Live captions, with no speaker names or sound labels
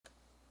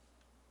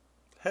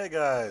Hey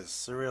guys,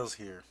 Surrealz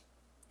here.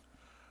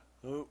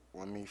 Ooh,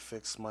 let me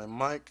fix my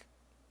mic.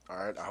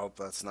 Alright, I hope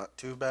that's not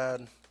too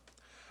bad.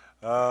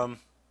 Um,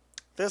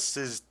 this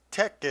is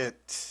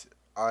Tekkit.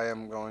 I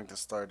am going to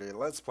start a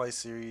Let's Play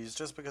series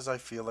just because I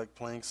feel like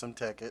playing some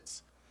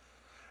Tekkits.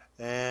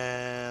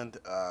 And,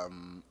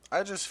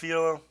 I just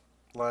feel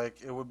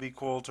like it would be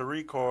cool to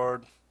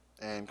record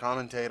and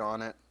commentate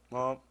on it.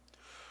 Well,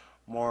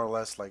 more or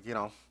less like,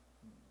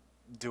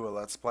 do a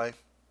Let's Play.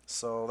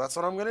 So that's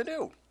what I'm gonna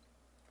do.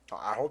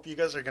 I hope you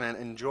guys are gonna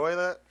enjoy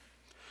that.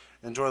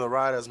 Enjoy the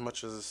ride as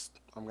much as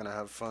I'm gonna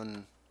have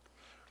fun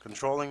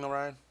controlling the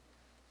ride.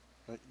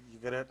 You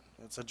get it?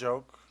 It's a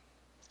joke,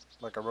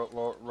 like a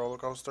roller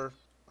coaster.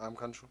 I'm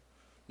control.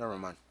 Never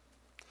mind.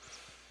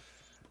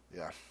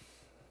 Yeah,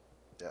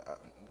 yeah.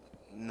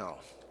 No.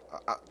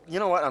 You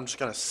know what? I'm just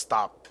gonna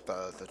stop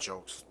the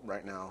jokes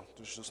right now.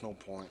 There's just no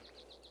point.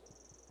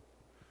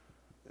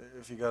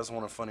 If you guys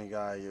want a funny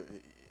guy, you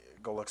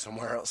go look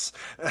somewhere else.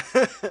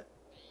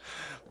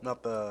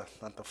 Not the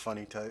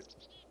funny type.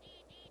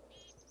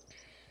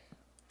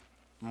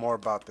 More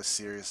about the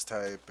serious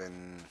type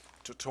and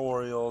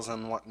tutorials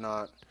and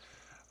whatnot,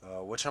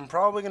 which I'm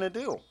probably gonna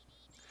do.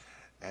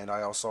 And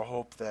I also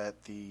hope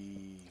that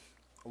the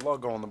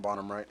logo on the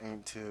bottom right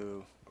ain't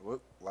too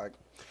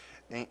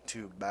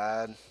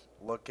bad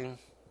looking.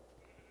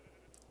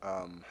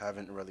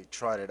 Haven't really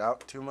tried it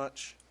out too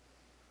much.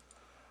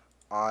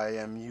 I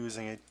am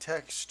using a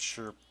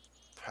texture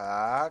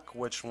pack.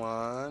 Which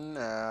one?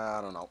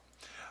 I don't know.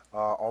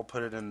 I'll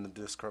put it in the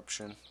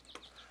description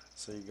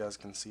so you guys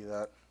can see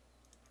that.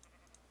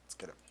 Let's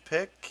get a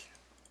pick.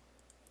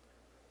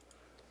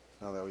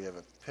 Now that we have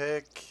a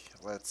pick,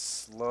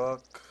 let's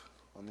look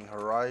on the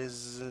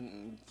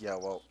horizon. Yeah,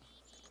 well,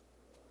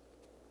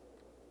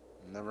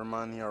 never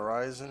mind the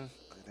horizon.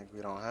 I think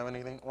we don't have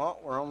anything. Well,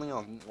 we're only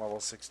on level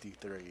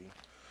 63,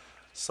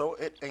 so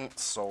it ain't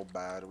so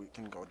bad. We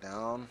can go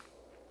down.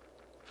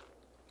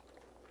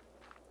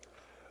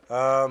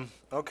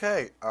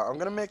 Okay, I'm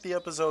gonna make the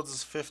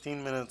episodes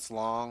 15 minutes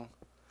long.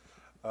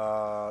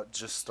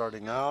 Just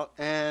starting out,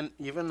 and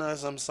even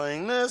as I'm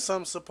saying this,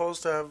 I'm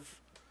supposed to have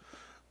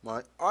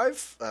my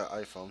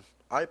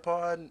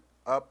iPod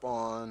up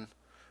on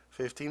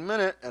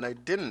 15-minute, and I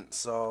didn't,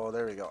 so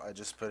there we go. I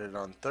just put it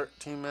on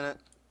 13-minute.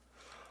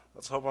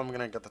 Let's hope I'm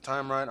gonna get the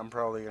time right. I'm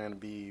probably gonna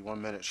be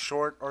 1 minute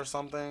short or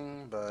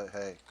something, but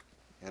hey,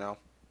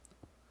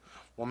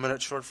 1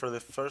 minute short for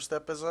the first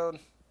episode.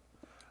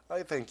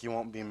 I think you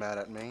won't be mad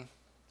at me,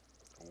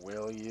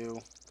 will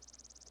you?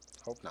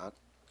 Hope not.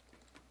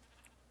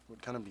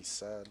 Would kind of be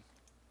sad,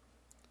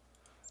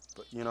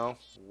 but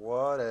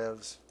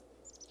whatevs.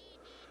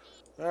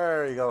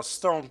 There you go,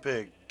 Stone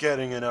Pig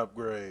getting an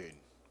upgrade.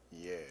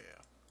 Yeah.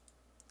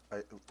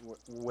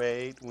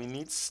 Wait, we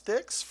need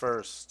sticks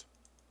first.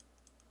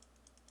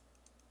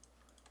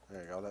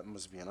 There you go, that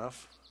must be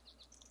enough.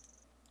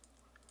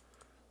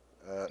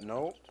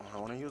 No, I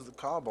want to use the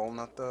cobble,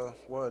 not the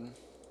wood.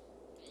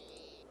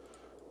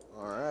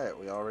 Alright,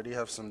 we already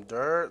have some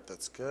dirt,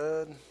 that's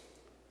good.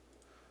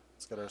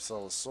 Let's get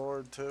ourselves a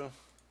sword too.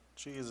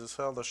 Jesus,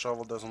 hell, the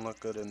shovel doesn't look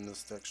good in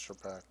this texture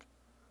pack.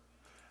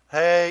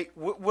 Hey,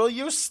 will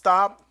you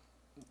stop?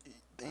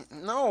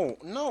 No,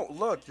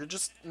 look, you're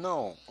just,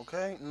 no,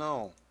 okay?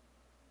 No.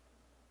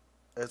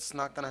 It's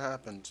not gonna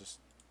happen, just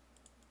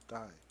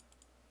die.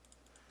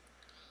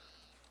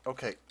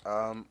 Okay,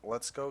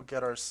 let's go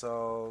get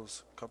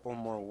ourselves a couple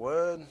more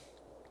wood.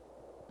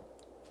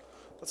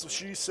 That's what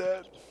she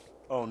said.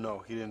 Oh no,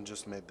 he didn't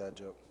just made that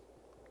joke.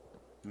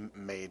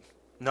 Made.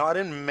 No, I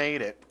didn't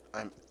made it.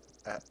 I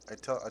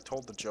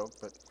told the joke,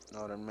 but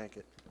no, I didn't make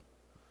it.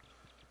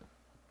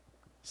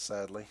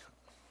 Sadly.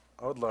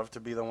 I would love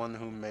to be the one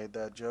who made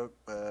that joke,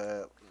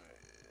 but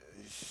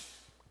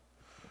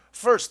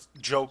first,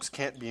 jokes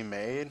can't be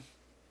made.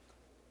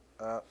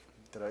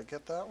 Did I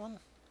get that one?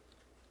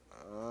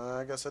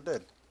 I guess I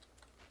did.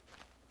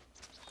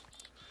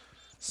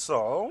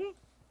 So,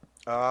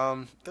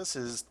 this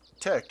is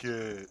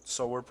Tekkit.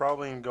 So we're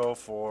probably gonna go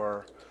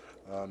for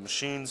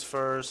machines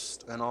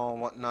first and all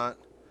whatnot.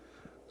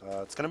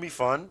 It's gonna be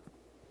fun,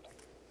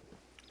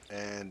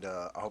 and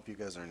I hope you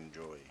guys are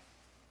enjoy.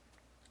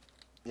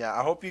 Yeah,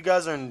 I hope you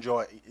guys are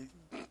enjoy.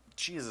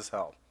 Jesus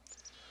hell,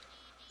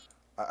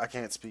 I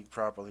can't speak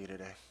properly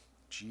today.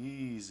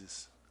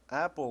 Jesus,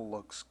 apple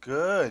looks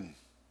good.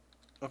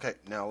 Okay,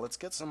 now let's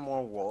get some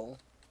more wool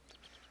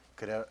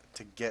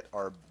to get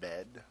our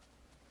bed.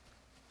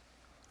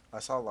 I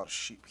saw a lot of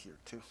sheep here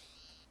too.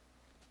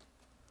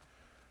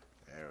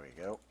 There we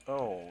go.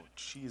 Oh,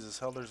 Jesus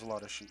hell, there's a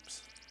lot of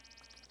sheeps.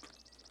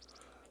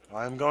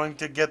 I'm going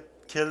to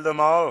kill them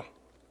all.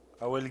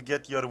 I will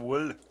get your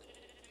wool.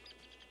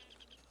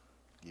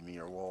 Give me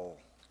your wool.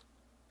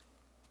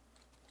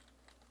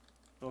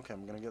 Okay,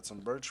 I'm gonna get some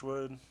birch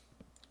wood.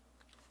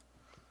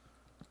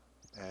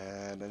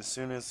 And as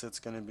soon as it's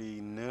gonna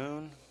be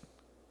noon.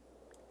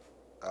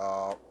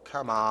 Oh,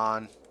 come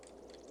on.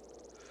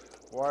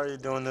 Why are you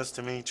doing this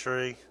to me,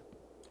 tree?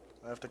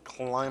 I have to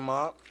climb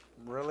up?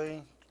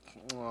 Really?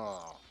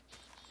 Oh.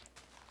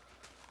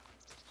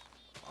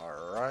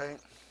 Alright.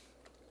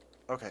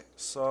 Okay,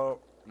 so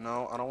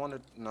no, I don't want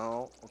to.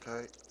 No,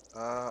 okay.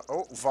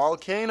 Oh,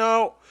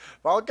 volcano,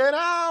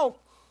 volcano.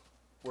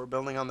 We're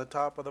building on the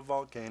top of the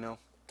volcano.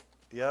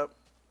 Yep.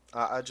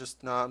 I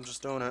just no, I'm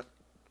just doing it.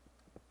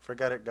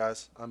 Forget it,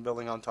 guys. I'm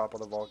building on top of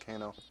the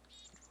volcano.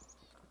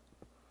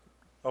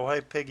 Oh,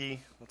 hey,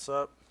 Piggy. What's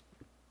up?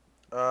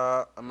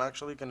 I'm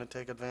actually gonna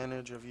take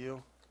advantage of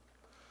you.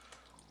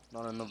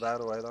 Not in a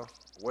bad way though.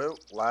 Whoa,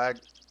 lag.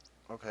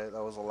 Okay,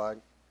 that was a lag.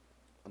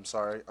 I'm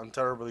sorry. I'm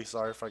terribly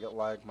sorry if I get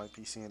lag. My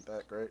PC ain't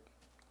that great.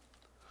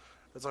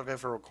 It's okay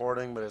for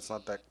recording, but it's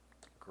not that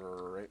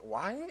great.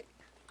 Why?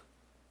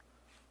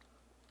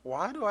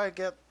 Why do I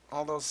get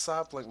all those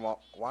saplings?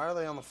 Well, why are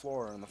they on the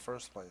floor in the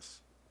first place?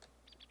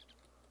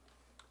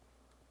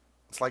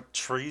 It's like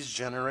trees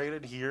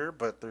generated here,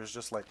 but there's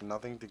just like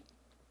nothing to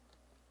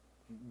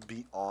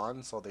be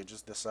on, so they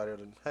just decided,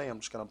 hey, I'm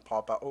just gonna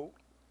pop out. Oh,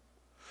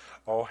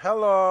 oh,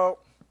 hello,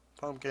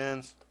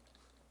 pumpkins.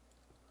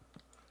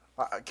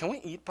 Can we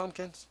eat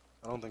pumpkins?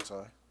 I don't think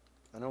so.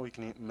 I know we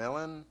can eat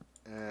melon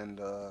and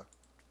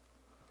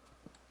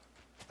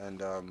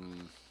and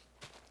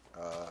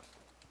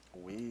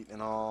wheat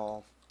and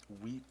all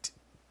wheat,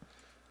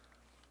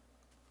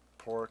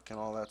 pork and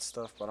all that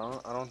stuff, but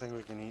I don't think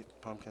we can eat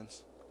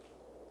pumpkins.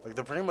 Like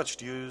they're pretty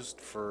much used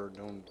for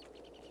doing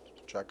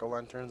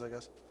jack-o'-lanterns, I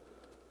guess.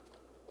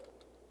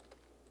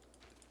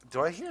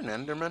 Do I hear an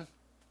Enderman?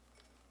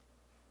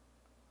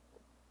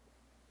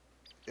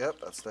 Yep,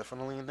 that's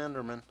definitely an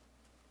Enderman.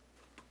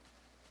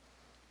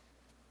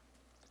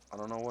 I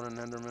don't know what an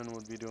Enderman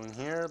would be doing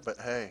here, but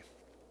hey,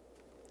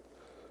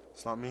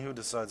 it's not me who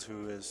decides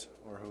who is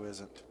or who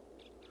isn't.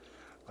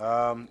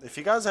 If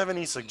you guys have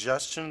any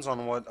suggestions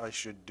on what I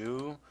should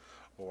do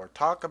or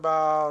talk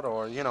about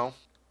or, you know,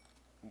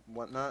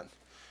 whatnot,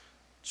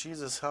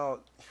 Jesus,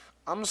 hell,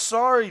 I'm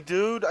sorry,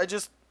 dude.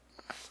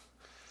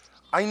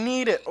 I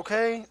need it,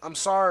 okay? I'm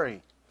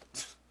sorry.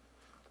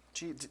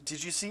 Gee,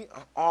 did you see?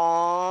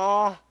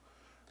 Aww.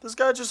 This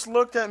guy just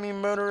looked at me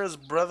murder his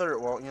brother.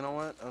 Well, you know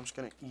what? I'm just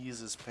gonna ease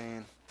his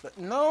pain. But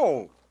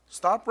no!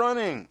 Stop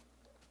running!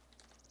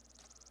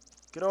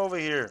 Get over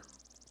here.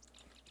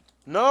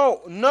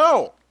 No!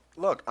 No!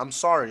 Look, I'm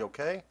sorry,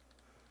 okay?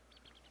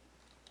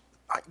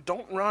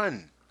 Don't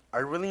run. I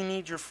really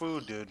need your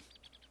food, dude.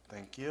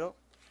 Thank you.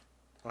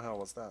 Oh, hell,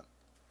 what's that?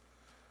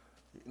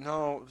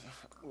 No,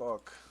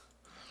 look.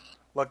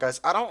 Look, guys,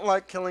 I don't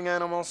like killing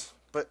animals,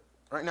 but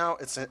right now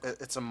it's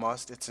a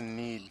must. It's a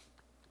need.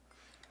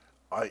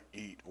 I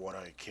eat what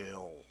I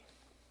kill.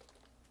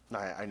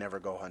 I never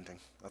go hunting.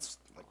 That's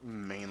like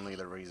mainly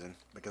the reason,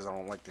 because I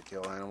don't like to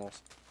kill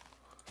animals.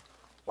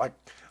 Like,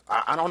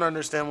 I don't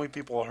understand why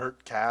people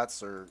hurt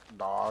cats or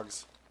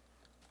dogs.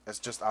 It's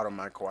just out of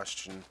my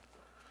question.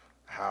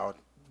 How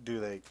do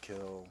they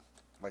kill,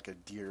 like, a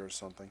deer or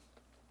something?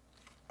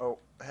 Oh,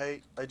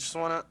 hey, I just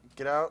want to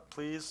get out,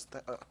 please.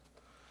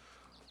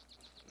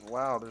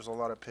 Wow, there's a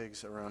lot of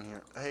pigs around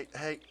here. Hey,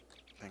 hey.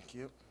 Thank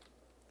you.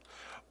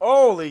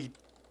 Holy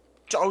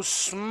Joe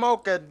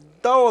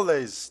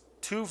Smokadoles.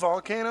 2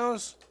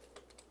 volcanoes?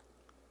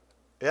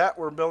 Yeah,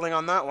 we're building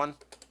on that one.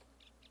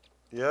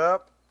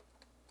 Yep.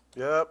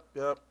 Yep,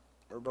 yep.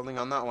 We're building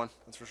on that one.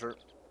 That's for sure.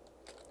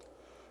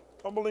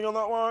 I'm building on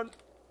that one.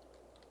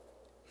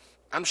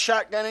 I'm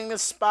shotgunning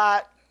this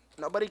spot.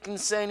 Nobody can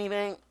say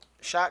anything.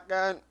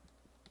 Shotgun.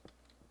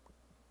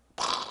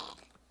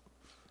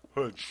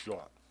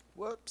 Headshot.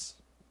 Whoops.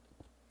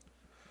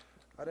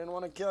 I didn't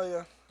want to kill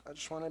you. I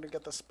just wanted to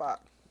get the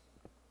spot.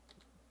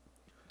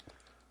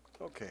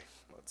 Okay,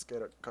 let's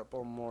get a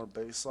couple more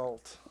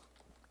basalt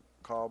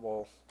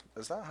cobble.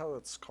 Is that how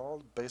it's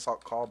called?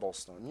 Basalt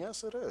cobblestone.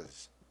 Yes, it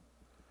is.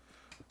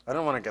 I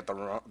didn't want to get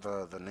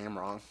the name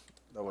wrong.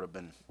 That would have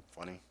been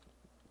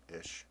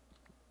funny-ish.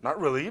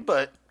 Not really,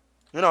 but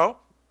you know,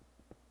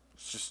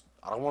 it's just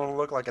I don't want to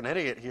look like an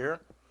idiot here.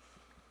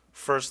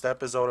 First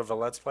episode of a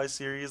Let's Play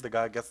series, the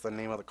guy gets the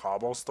name of the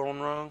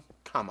cobblestone wrong.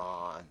 Come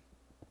on,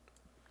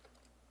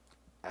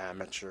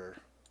 amateur.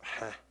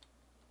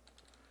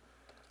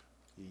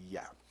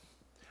 Yeah.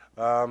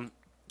 I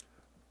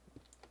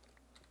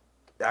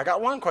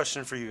got one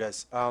question for you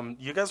guys.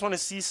 You guys want to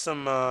see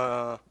some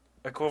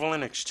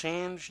equivalent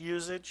exchange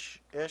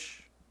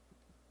usage-ish?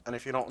 And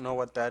if you don't know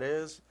what that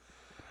is,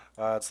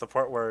 it's the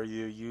part where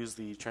you use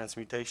the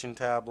transmutation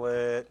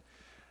tablet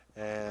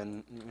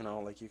and, you know,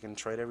 like you can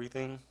trade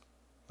everything.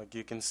 Like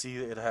you can see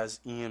it has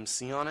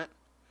EMC on it.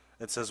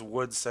 It says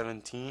wood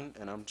 17,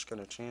 and I'm just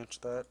going to change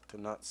that to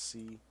not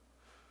see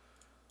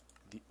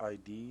the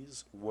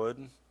IDs.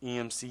 Wood,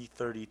 EMC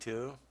 32.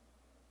 You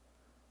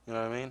know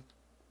what I mean?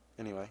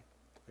 Anyway,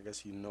 I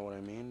guess you know what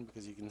I mean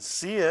because you can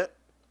see it.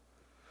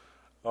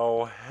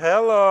 Oh,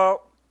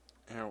 hello.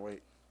 Here,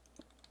 wait.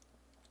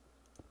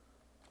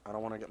 I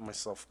don't want to get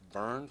myself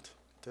burned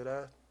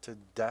to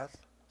death,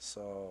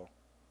 so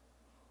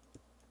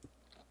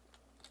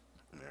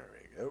there we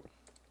go.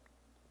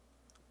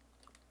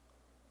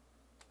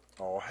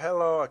 Oh,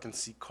 hello. I can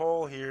see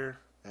coal here,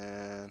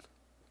 and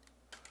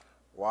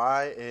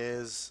why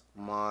is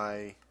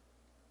my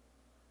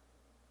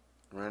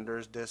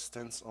Renders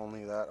distance,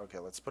 only that. Okay,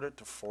 let's put it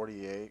to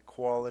 48.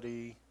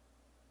 Quality.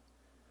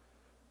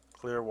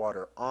 Clear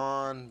water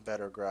on.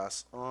 Better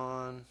grass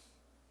on.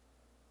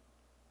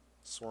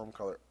 Swarm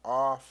color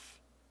off.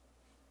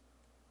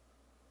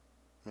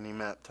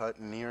 Minimap type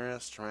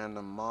nearest.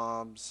 Random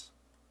mobs.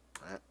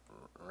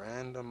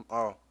 Random.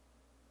 Oh.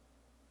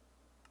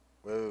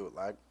 Whoa,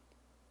 lag.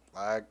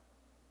 Lag.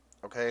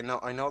 Okay, no,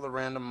 I know the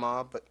random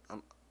mob, but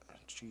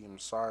gee, I'm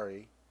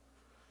sorry.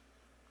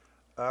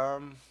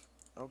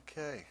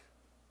 Okay.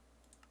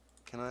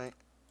 Can I?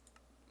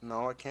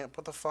 No, I can't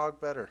put the fog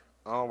better.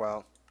 Oh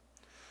well.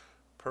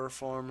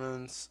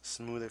 Performance,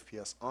 smooth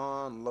FPS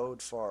on,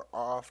 load far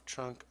off,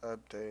 chunk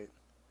update.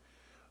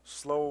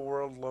 Slow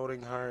world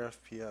loading, higher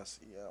FPS.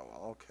 Yeah,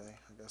 well, okay.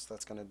 I guess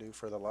that's gonna do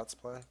for the Let's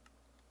Play.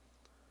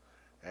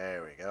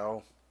 There we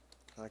go.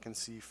 I can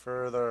see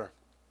further.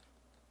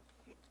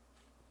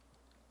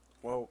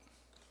 Whoa.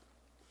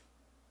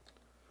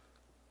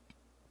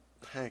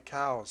 Hey,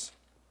 cows.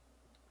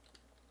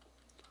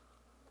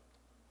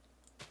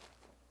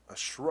 A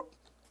shrub.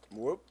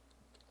 Whoop.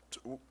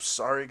 Oops,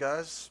 sorry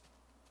guys.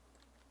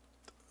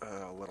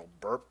 A little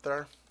burp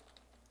there.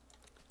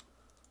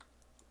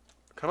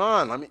 Come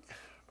on, let me.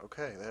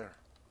 Okay, there.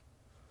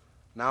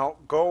 Now,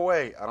 go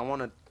away. I don't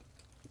want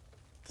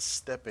to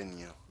step in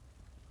you.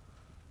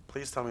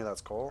 Please tell me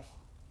that's coal.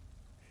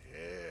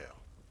 Yeah.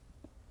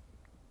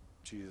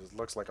 Jesus,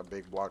 looks like a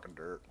big block of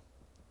dirt.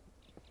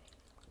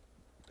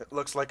 It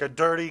looks like a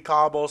dirty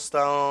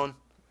cobblestone.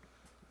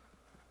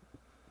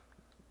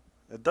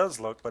 It does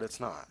look, but it's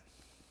not.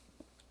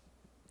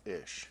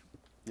 Ish.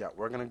 Yeah,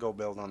 we're gonna go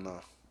build on the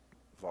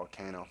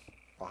volcano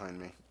behind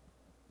me.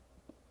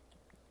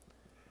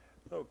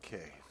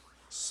 Okay,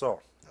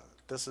 so now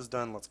that this is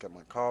done, let's get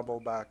my cobble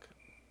back.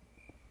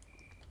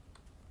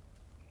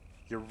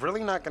 You're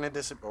really not gonna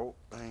disappear. Oh,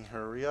 hey,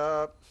 hurry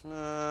up.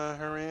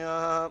 Hurry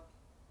up.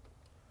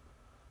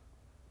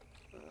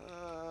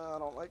 I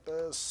don't like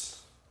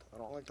this. I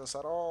don't like this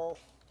at all.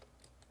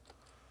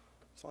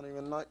 It's not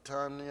even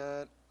nighttime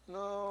yet.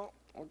 No,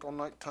 don't go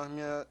nighttime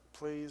yet,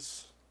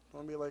 please.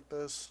 Don't be like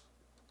this.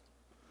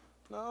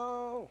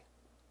 No.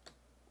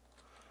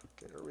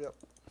 Okay, hurry up.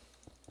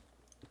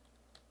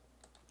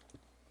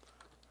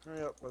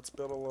 Hurry up, let's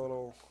build a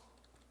little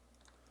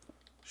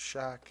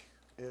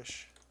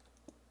shack-ish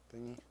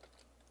thingy.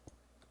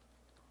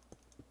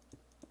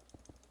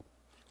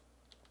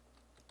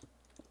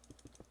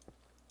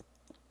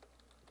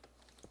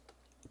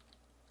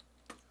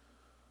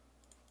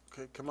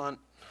 Okay, come on.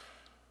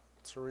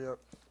 Let's hurry up.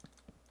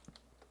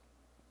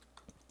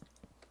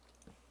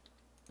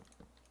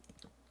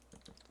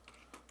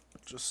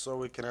 Just so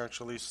we can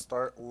actually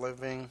start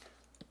living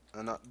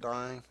and not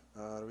dying.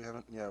 Do we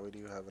haven't? Yeah, we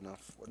do have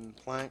enough wooden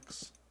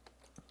planks.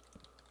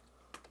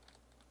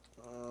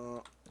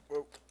 Whoa,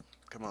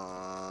 come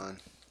on.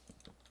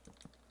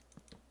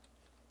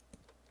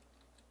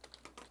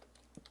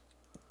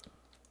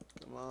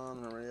 Come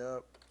on, hurry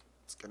up.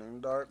 It's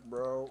getting dark,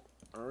 bro.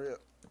 Hurry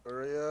up,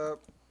 hurry up.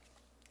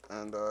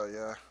 And,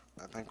 yeah,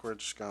 I think we're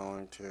just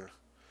going to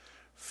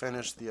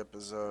finish the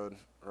episode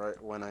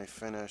right when I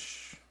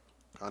finish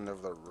kind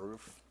of the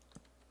roof.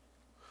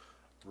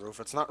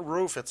 It's not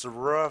roof, it's a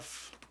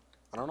roof.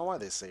 I don't know why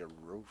they say a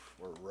roof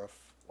or roof.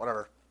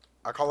 Whatever.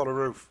 I call it a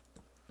roof.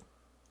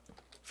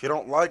 If you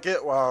don't like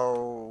it,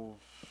 well,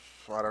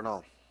 I don't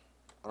know.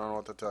 I don't know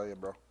what to tell you,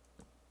 bro.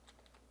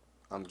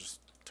 I'm just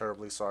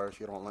terribly sorry if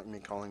you don't like me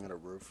calling it a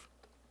roof.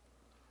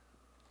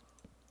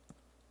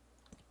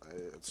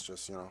 It's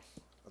just, you know,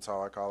 that's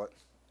how I call it,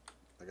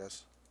 I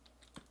guess.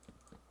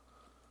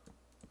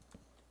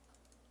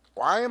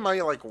 Why am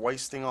I, like,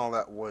 wasting all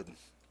that wood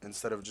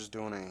instead of just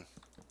doing a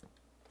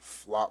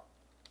flop,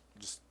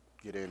 just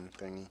get in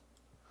thingy?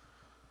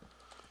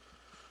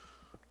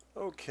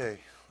 Okay,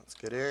 let's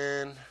get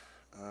in.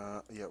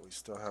 Yeah, we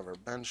still have our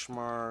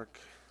benchmark.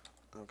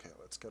 Okay,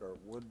 let's get our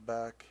wood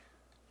back.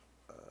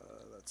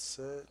 That's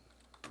it.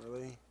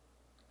 Really?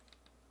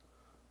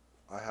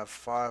 I have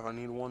 5. I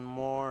need 1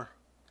 more.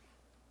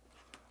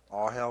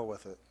 Oh, hell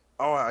with it.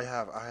 Oh, I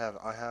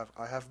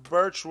have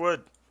birch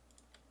wood.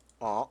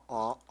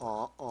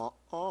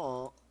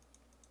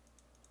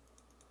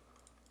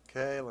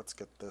 Okay, let's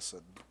get this.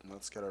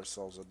 Let's get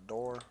ourselves a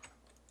door.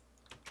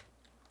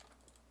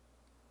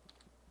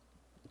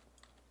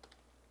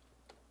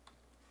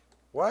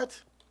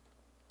 What?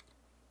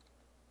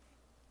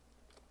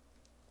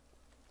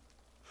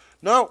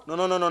 No! No,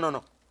 no, no, no, no,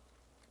 no.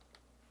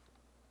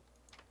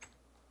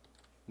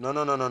 No,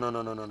 no, no, no, no,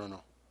 no, no, no, no,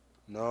 no.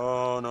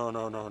 No, no,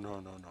 no, no, no,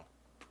 no, no.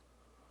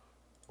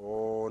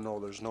 Oh, no,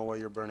 there's no way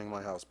you're burning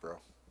my house, bro.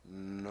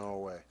 No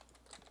way.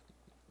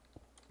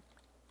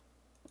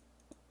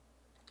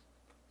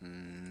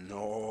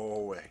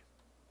 No way.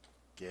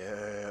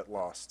 Get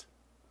lost.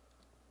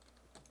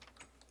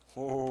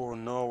 Oh,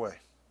 no way.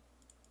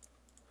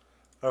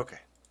 Okay.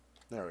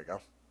 There we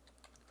go.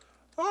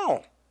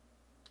 Oh!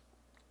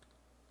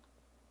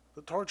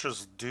 The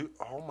torches do...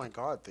 Oh my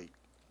god,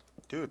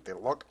 Dude, they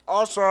look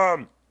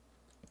awesome!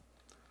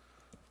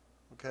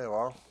 Okay,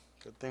 well,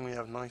 good thing we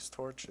have nice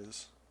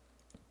torches.